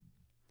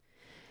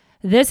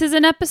This is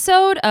an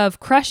episode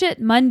of Crush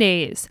It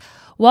Mondays.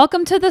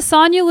 Welcome to the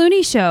Sonia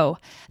Looney Show.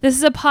 This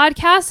is a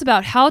podcast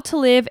about how to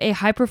live a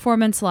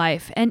high-performance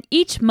life, and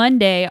each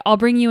Monday I'll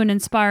bring you an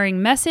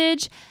inspiring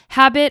message,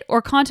 habit,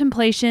 or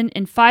contemplation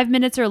in 5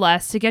 minutes or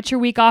less to get your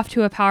week off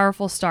to a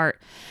powerful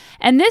start.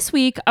 And this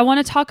week, I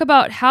want to talk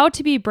about how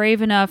to be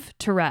brave enough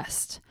to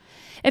rest.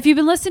 If you've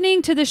been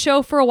listening to the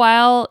show for a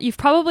while, you've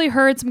probably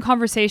heard some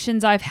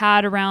conversations I've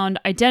had around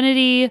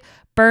identity,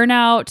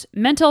 burnout,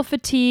 mental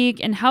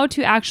fatigue, and how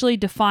to actually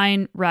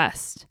define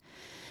rest.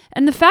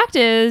 And the fact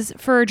is,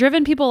 for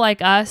driven people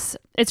like us,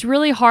 it's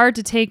really hard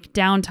to take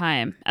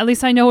downtime. At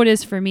least I know it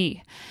is for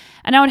me.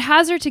 And I would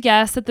hazard to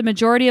guess that the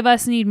majority of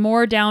us need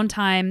more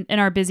downtime in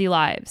our busy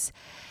lives.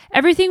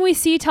 Everything we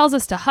see tells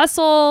us to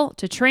hustle,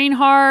 to train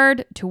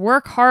hard, to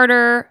work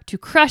harder, to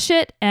crush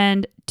it,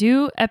 and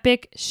do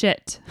epic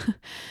shit.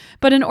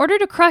 But in order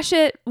to crush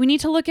it, we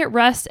need to look at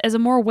rest as a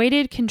more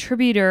weighted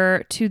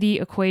contributor to the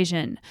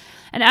equation.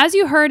 And as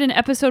you heard in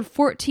episode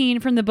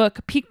 14 from the book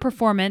Peak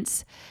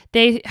Performance,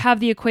 they have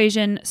the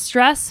equation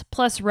stress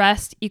plus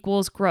rest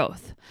equals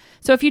growth.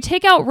 So if you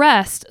take out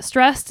rest,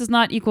 stress does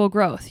not equal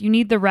growth. You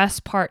need the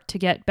rest part to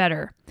get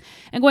better.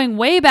 And going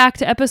way back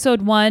to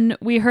episode 1,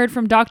 we heard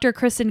from Dr.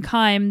 Kristen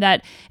Keim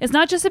that it's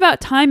not just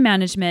about time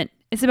management,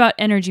 it's about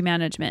energy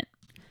management.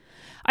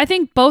 I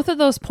think both of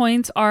those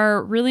points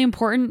are really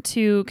important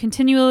to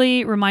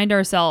continually remind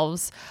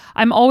ourselves.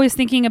 I'm always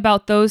thinking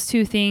about those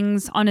two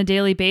things on a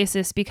daily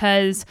basis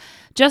because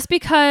just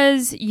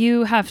because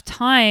you have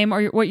time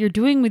or what you're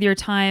doing with your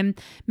time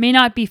may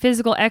not be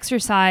physical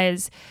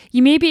exercise,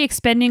 you may be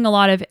expending a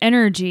lot of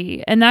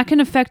energy, and that can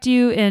affect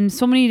you in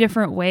so many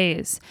different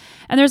ways.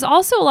 And there's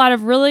also a lot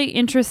of really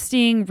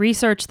interesting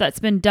research that's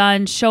been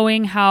done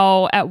showing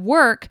how at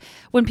work,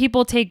 when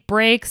people take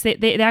breaks,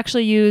 they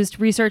actually used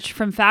research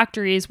from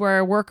factories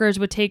where workers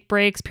would take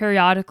breaks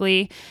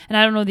periodically. And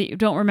I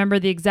don't remember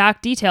the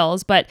exact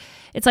details, but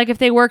it's like if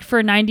they worked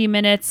for 90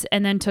 minutes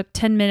and then took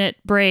 10-minute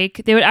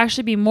break, they would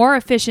actually be more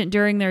efficient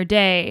during their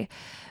day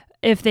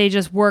if they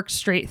just worked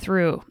straight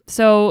through.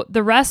 So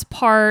the rest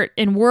part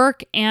in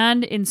work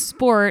and in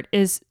sport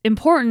is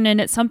important, and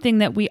it's something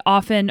that we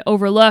often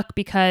overlook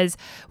because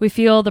we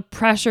feel the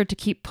pressure to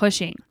keep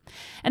pushing.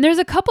 And there's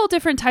a couple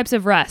different types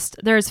of rest.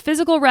 There's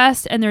physical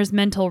rest and there's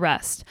mental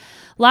rest.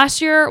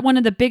 Last year, one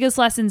of the biggest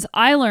lessons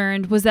I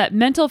learned was that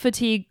mental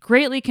fatigue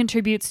greatly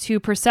contributes to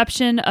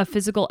perception of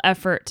physical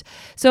effort.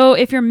 So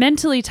if you're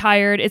mentally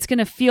tired, it's going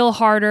to feel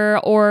harder,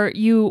 or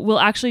you will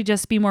actually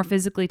just be more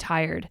physically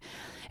tired.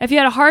 If you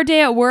had a hard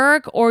day at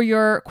work, or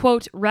your,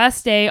 quote,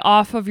 rest day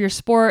off of your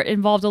sport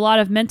involved a lot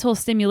of mental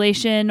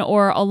stimulation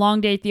or a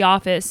long day at the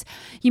office,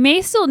 you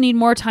may still need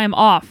more time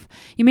off.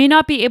 You may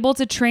not be able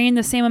to train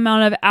the same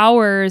amount of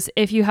hours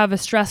if you have a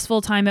stressful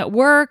time at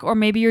work, or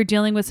maybe you're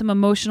dealing with some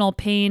emotional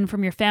pain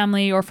from your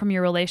family or from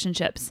your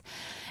relationships.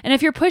 And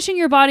if you're pushing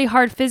your body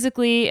hard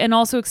physically and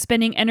also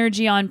expending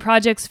energy on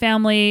projects,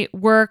 family,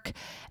 work,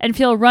 and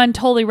feel run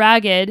totally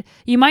ragged,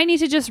 you might need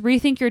to just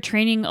rethink your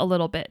training a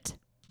little bit.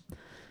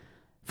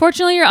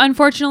 Fortunately or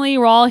unfortunately,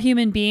 we're all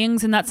human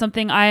beings, and that's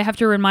something I have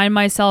to remind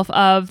myself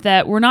of,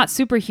 that we're not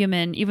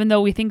superhuman, even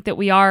though we think that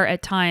we are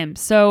at times.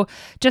 So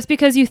just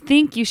because you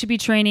think you should be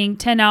training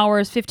 10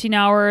 hours, 15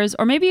 hours,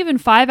 or maybe even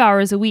 5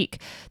 hours a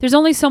week, there's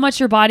only so much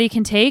your body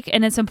can take,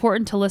 and it's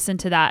important to listen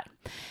to that.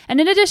 And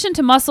in addition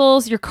to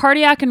muscles, your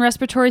cardiac and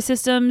respiratory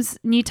systems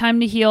need time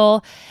to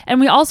heal. And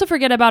we also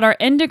forget about our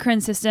endocrine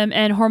system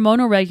and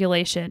hormonal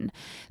regulation.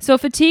 So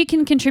fatigue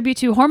can contribute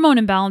to hormone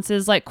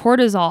imbalances like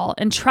cortisol,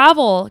 and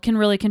travel can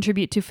really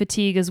contribute to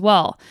fatigue as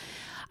well.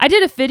 I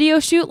did a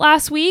video shoot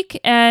last week,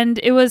 and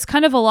it was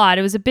kind of a lot.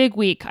 It was a big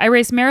week. I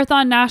raced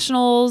Marathon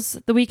Nationals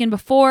the weekend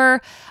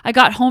before. I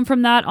got home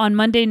from that on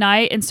Monday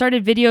night and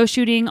started video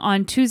shooting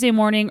on Tuesday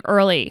morning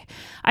early.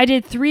 I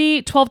did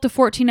 3 12 to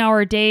 14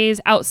 hour days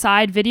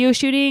outside video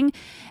shooting.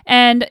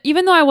 And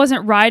even though I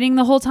wasn't riding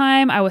the whole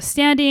time, I was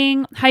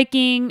standing,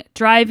 hiking,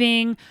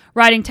 driving,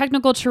 riding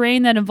technical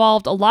terrain that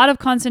involved a lot of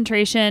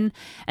concentration.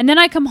 And then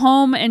I come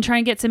home and try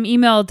and get some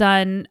email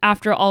done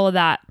after all of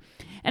that.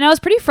 And I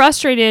was pretty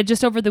frustrated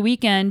just over the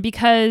weekend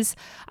because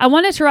I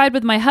wanted to ride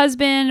with my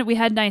husband. We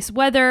had nice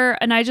weather,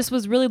 and I just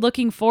was really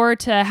looking forward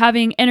to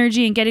having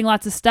energy and getting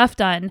lots of stuff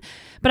done.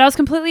 But I was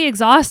completely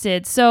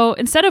exhausted. So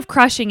instead of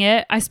crushing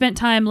it, I spent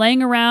time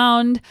laying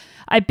around.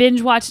 I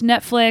binge watched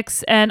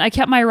Netflix, and I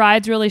kept my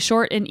rides really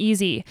short and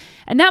easy.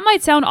 And that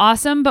might sound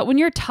awesome, but when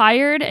you're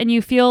tired and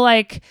you feel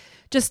like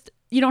just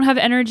you don't have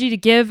energy to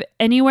give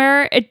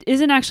anywhere, it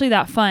isn't actually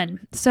that fun.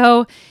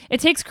 So it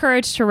takes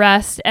courage to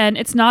rest, and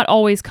it's not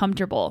always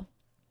comfortable.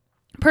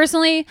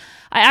 Personally,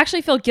 I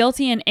actually feel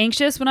guilty and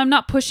anxious when I'm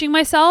not pushing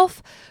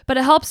myself, but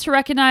it helps to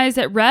recognize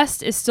that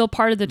rest is still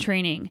part of the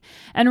training.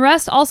 And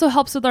rest also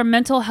helps with our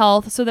mental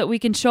health so that we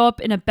can show up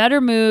in a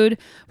better mood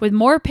with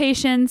more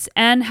patience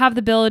and have the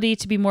ability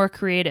to be more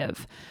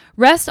creative.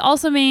 Rest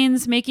also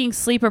means making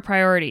sleep a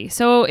priority.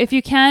 So if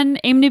you can,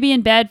 aim to be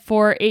in bed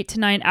for 8 to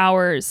 9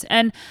 hours.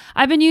 And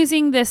I've been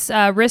using this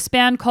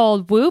wristband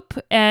called Whoop,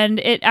 and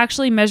it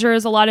actually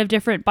measures a lot of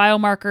different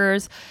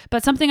biomarkers.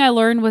 But something I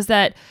learned was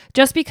that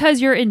just because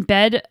you're in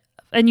bed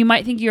and you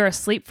might think you're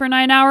asleep for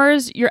 9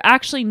 hours, you're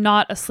actually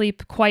not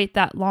asleep quite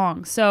that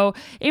long. So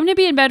aim to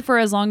be in bed for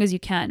as long as you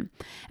can.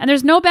 And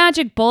there's no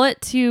magic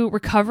bullet to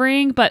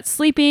recovering, but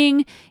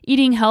sleeping,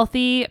 eating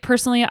healthy.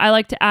 Personally, I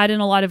like to add in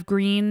a lot of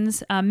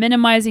greens,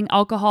 minimizing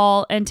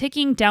alcohol, and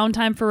taking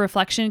downtime for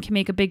reflection can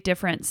make a big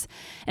difference.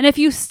 And if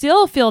you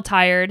still feel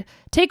tired,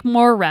 take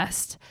more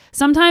rest.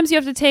 Sometimes you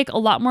have to take a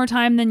lot more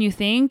time than you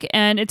think,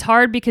 and it's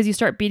hard because you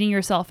start beating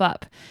yourself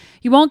up.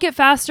 You won't get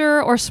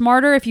faster or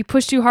smarter if you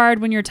push too hard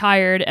when you're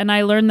tired, and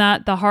I learned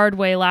that the hard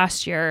way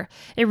last year.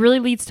 It really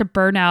leads to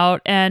burnout,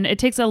 and it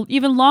takes an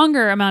even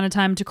longer amount of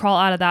time to crawl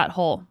out of that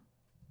hole.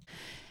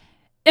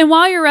 And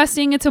while you're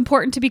resting, it's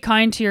important to be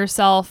kind to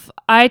yourself.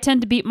 I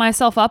tend to beat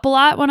myself up a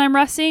lot when I'm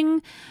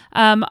resting.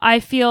 I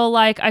feel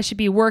like I should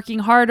be working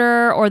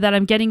harder or that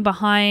I'm getting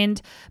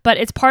behind, but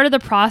it's part of the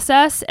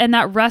process, and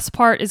that rest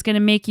part is going to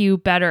make you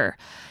better.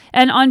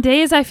 And on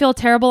days I feel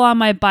terrible on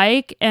my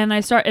bike and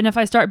if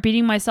I start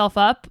beating myself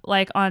up,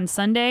 like on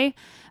Sunday,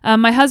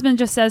 my husband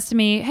just says to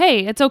me,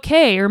 "Hey, it's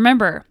okay.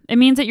 Remember, it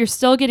means that you're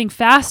still getting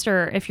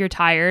faster if you're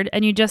tired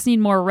and you just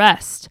need more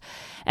rest."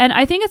 And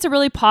I think it's a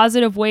really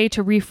positive way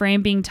to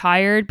reframe being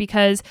tired,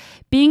 because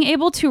being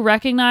able to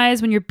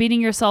recognize when you're beating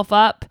yourself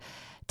up,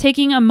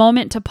 taking a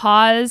moment to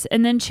pause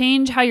and then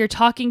change how you're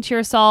talking to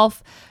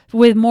yourself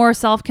with more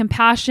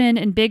self-compassion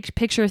and big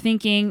picture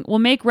thinking will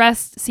make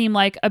rest seem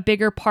like a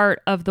bigger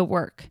part of the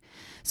work.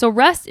 So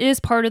rest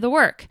is part of the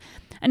work.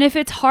 And if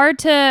it's hard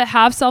to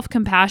have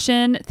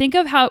self-compassion, think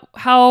of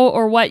how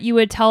or what you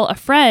would tell a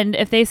friend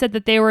if they said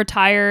that they were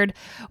tired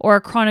or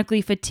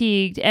chronically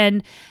fatigued,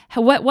 and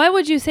what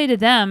would you say to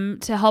them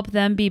to help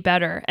them be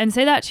better? And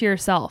say that to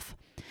yourself.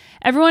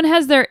 Everyone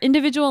has their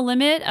individual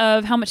limit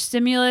of how much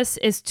stimulus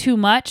is too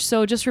much,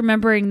 so just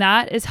remembering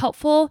that is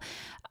helpful.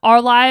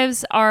 Our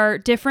lives are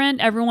different.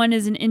 Everyone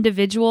is an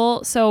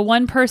individual. So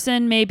one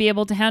person may be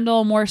able to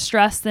handle more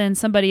stress than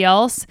somebody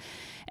else.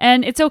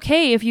 And it's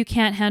okay if you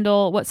can't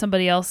handle what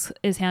somebody else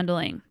is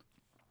handling.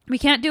 We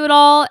can't do it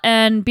all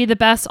and be the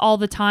best all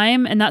the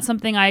time. And that's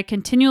something I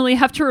continually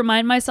have to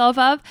remind myself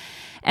of.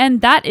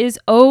 And that is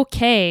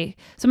okay.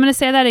 So I'm going to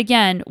say that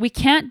again. We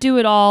can't do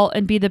it all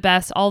and be the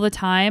best all the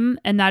time.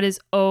 And that is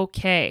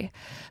okay.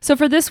 So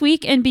for this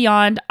week and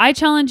beyond, I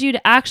challenge you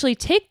to actually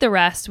take the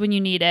rest when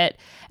you need it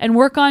and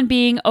work on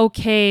being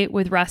okay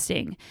with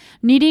resting.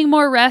 Needing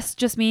more rest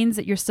just means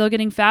that you're still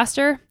getting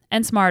faster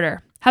and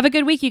smarter. Have a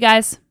good week, you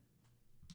guys.